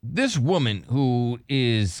this woman who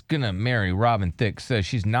is going to marry Robin Thicke says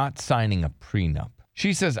she's not signing a prenup.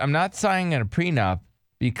 She says, I'm not signing a prenup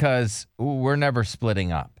because we're never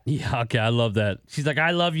splitting up. Yeah, okay, I love that. She's like,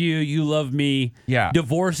 I love you, you love me. Yeah.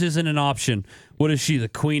 Divorce isn't an option. What is she, the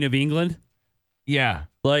Queen of England? Yeah.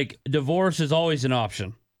 Like, divorce is always an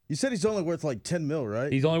option. You said he's only worth like 10 mil,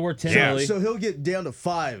 right? He's only worth 10 Yeah. million. So he'll get down to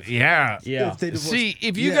 5. Yeah. Yeah. If they divorce. See,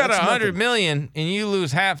 if you got that's 100 nothing. million and you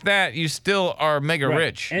lose half that, you still are mega Right.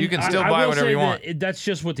 rich. And you can I still buy will whatever say you want. that's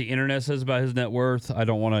just what the internet says about his net worth. I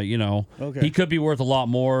don't want to, Okay. he could be worth a lot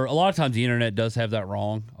more. A lot of times the internet does have that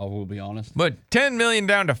wrong. I will be honest. But 10 million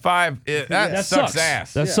down to 5, that sucks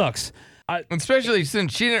ass. That sucks. Especially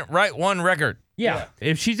since she didn't write one record. Yeah.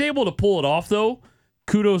 If she's able to pull it off, though,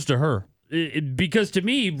 kudos to her. Because to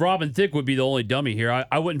me, Robin Thicke would be the only dummy here.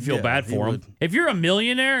 I wouldn't feel bad for him. If you're a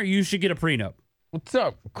millionaire, you should get a prenup. What's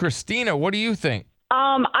up, Christina? What do you think?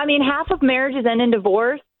 I mean, half of marriages end in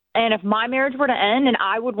divorce, and if my marriage were to end and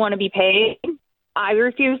I would want to be paid, I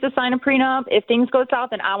refuse to sign a prenup. If things go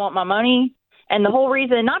south, then I want my money. And the whole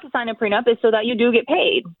reason not to sign a prenup is so that you do get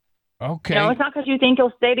paid. Okay. It's not because you think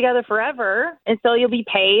you'll stay together forever, and so you'll be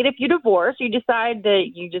paid. If you divorce, you decide that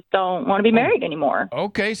you just don't want to be married anymore.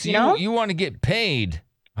 Okay, so you want to get paid.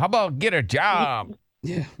 How about get a job?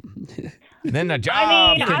 Yeah. Then the job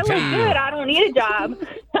I mean, can I pay look you. good. I don't need a job.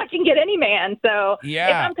 I can get any man. So Yeah.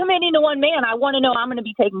 if I'm committing to one man, I want to know I'm going to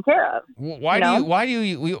be taken care of. Why do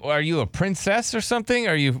you are you a princess or something?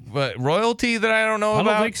 Are you royalty that I don't know I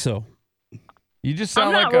about? don't think so. You just I'm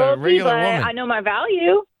sound not like royalty, a regular but woman. I know my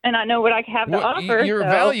value, and I know what I have to offer. Your so.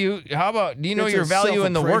 value, how about, do you know It's your a value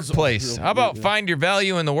in the self-appraisal. workplace? How about find your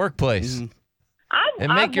value in the workplace? I've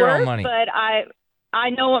make your own worked, money. But I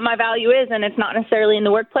know what my value is, and it's not necessarily in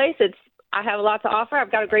the workplace. I have a lot to offer.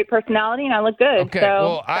 I've got a great personality, and I look good. Okay, so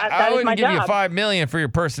well, that I is wouldn't my give you job. $5 million for your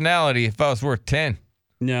personality if I was worth 10.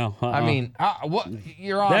 No. I mean, what,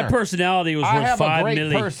 Your Honor, that personality was I worth have a $5 great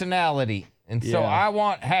million. personality, and so Yeah. I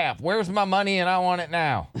want half. Where's my money, and I want it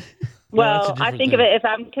now. Well, that's a I different think thing. of it, if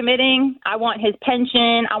I'm committing, I want his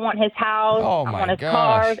pension, I want his house, Oh, I my want his gosh.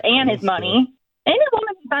 cars, and his money. Any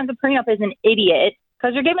woman who signs a prenup is an idiot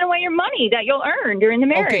because you're giving away your money that you'll earn during the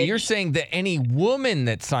marriage. Okay, you're saying that any woman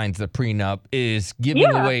that signs the prenup is giving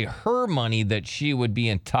Yeah. away her money that she would be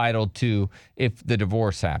entitled to if the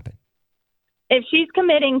divorce happened. If she's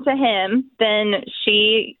committing to him, then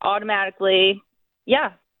she automatically,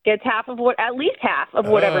 gets at least half of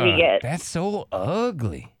whatever he gets. That's so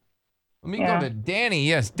ugly. Let me Yeah. go to Danny.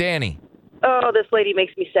 Yes, Danny. Oh, this lady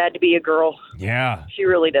makes me sad to be a girl. Yeah. She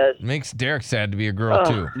really does. Makes Derek sad to be a girl,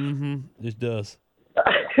 too. Mm-hmm. It does.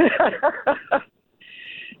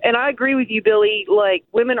 And I agree with you, Billy. Like,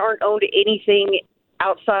 women aren't owed anything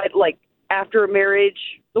outside, like, after a marriage.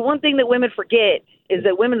 The one thing that women forget is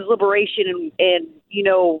that women's liberation and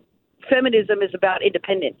feminism is about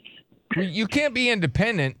independence. You can't be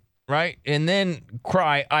independent, right? And then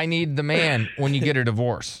cry, I need the man when you get a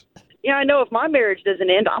divorce. Yeah, I know if my marriage doesn't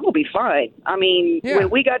end, I'm going to be fine. I mean, Yeah. when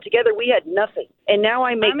we got together, we had nothing. And now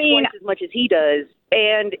I make twice as much as he does.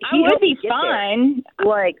 And I he would helped be me get fine. there.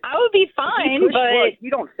 Like, I would be fine, but you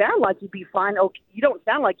don't sound like you'd be fine. Okay, you don't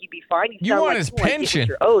sound like you'd be fine. You sound want like his you wanna get what pension.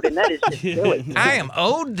 you're owed, and that is just silly. I am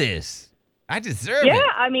owed this. I deserve yeah, it.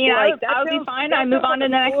 I mean, Like, I would be sounds- fine. that I move sounds on to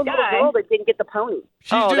like the a next poor little guy. girl that didn't get the pony.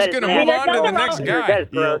 She's Oh, that just is going to nasty. move There's on to the nothing next wrong- guy. That is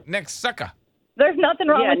gross. Next sucker. There's nothing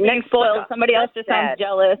wrong Yeah, with being next spoiled. sucker. Somebody else just That's sounds sad.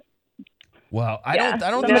 jealous. Well, I Yeah.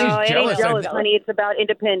 don't No, think No, she's it jealous. ain't jealous, I- honey. It's about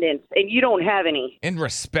independence, and you don't have any. And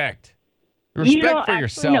respect. You Respect don't for actually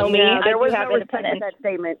yourself. know me. Yeah, I there do was have no respect with independence. that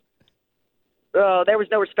statement. Oh, there was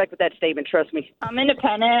no respect with that statement. Trust me. I'm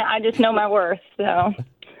independent. I just know my worth. So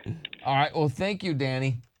All right. Well, thank you,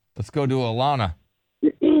 Danny. Let's go to Alana.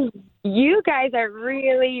 You guys are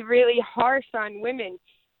really, really harsh on women.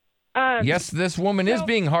 Yes, this woman is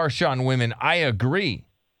being harsh on women. I agree.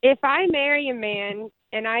 If I marry a man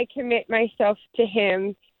and I commit myself to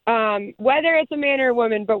him, whether it's a man or a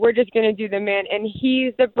woman, but we're just going to do the man, and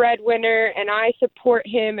he's the breadwinner, and I support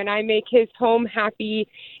him, and I make his home happy,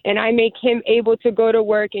 and I make him able to go to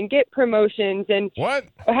work and get promotions, and What?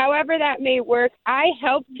 however that may work, I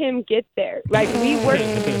helped him get there. Like, we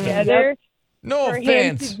worked together. No For him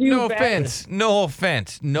offense. to do No better. offense. No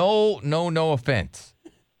offense. No offense.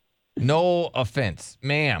 No offense,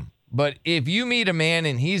 ma'am. But if you meet a man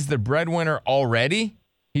and he's the breadwinner already,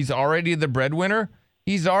 he's already the breadwinner,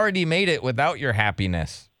 he's already made it without your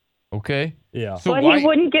happiness. Okay? Yeah. So but why he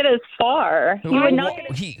wouldn't get as far. He would not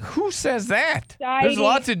get as who says that? There's Society-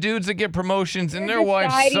 lots of dudes that get promotions and their We're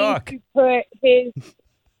wives deciding suck. to put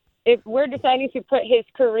if we're deciding to put his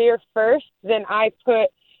career first, then I put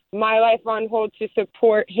my life on hold to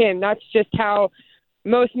support him. That's just how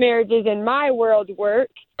most marriages in my world work.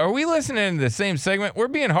 Are we listening to the same segment? We're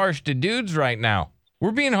being harsh to dudes right now.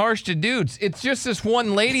 We're being harsh to dudes. It's just this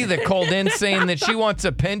one lady that called in saying that she wants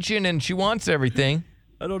a pension and she wants everything.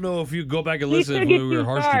 I don't know if you go back and We listen took if it we were too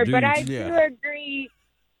harsh far, to dudes. but I do agree.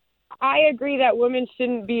 I agree that women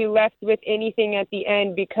shouldn't be left with anything at the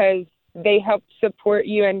end because they helped support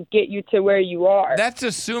you and get you to where you are. That's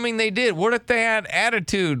assuming they did. What if they had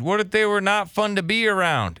attitude? What if they were not fun to be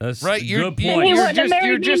around? That's right. a You're, good point. He You're wouldn't have just, married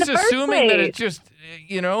you're me in just the first assuming that place. it's just,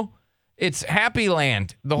 it's happy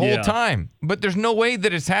land the whole Yeah. time. But there's no way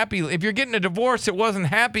that it's happy. If you're getting a divorce, it wasn't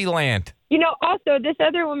happy land. Also, this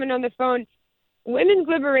other woman on the phone, women's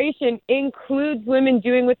liberation includes women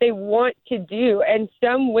doing what they want to do, and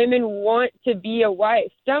some women want to be a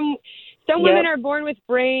wife. Some women are born with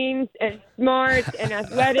brains and smarts and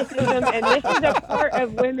athleticism, and this is a part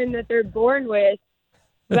of women that they're born with.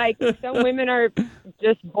 Like, some women are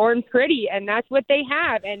just born pretty, and that's what they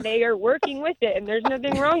have, and they are working with it, and there's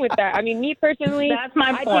nothing wrong with that. I mean, me personally, That's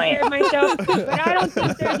my I point. take care of myself, but I don't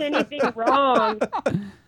think there's anything wrong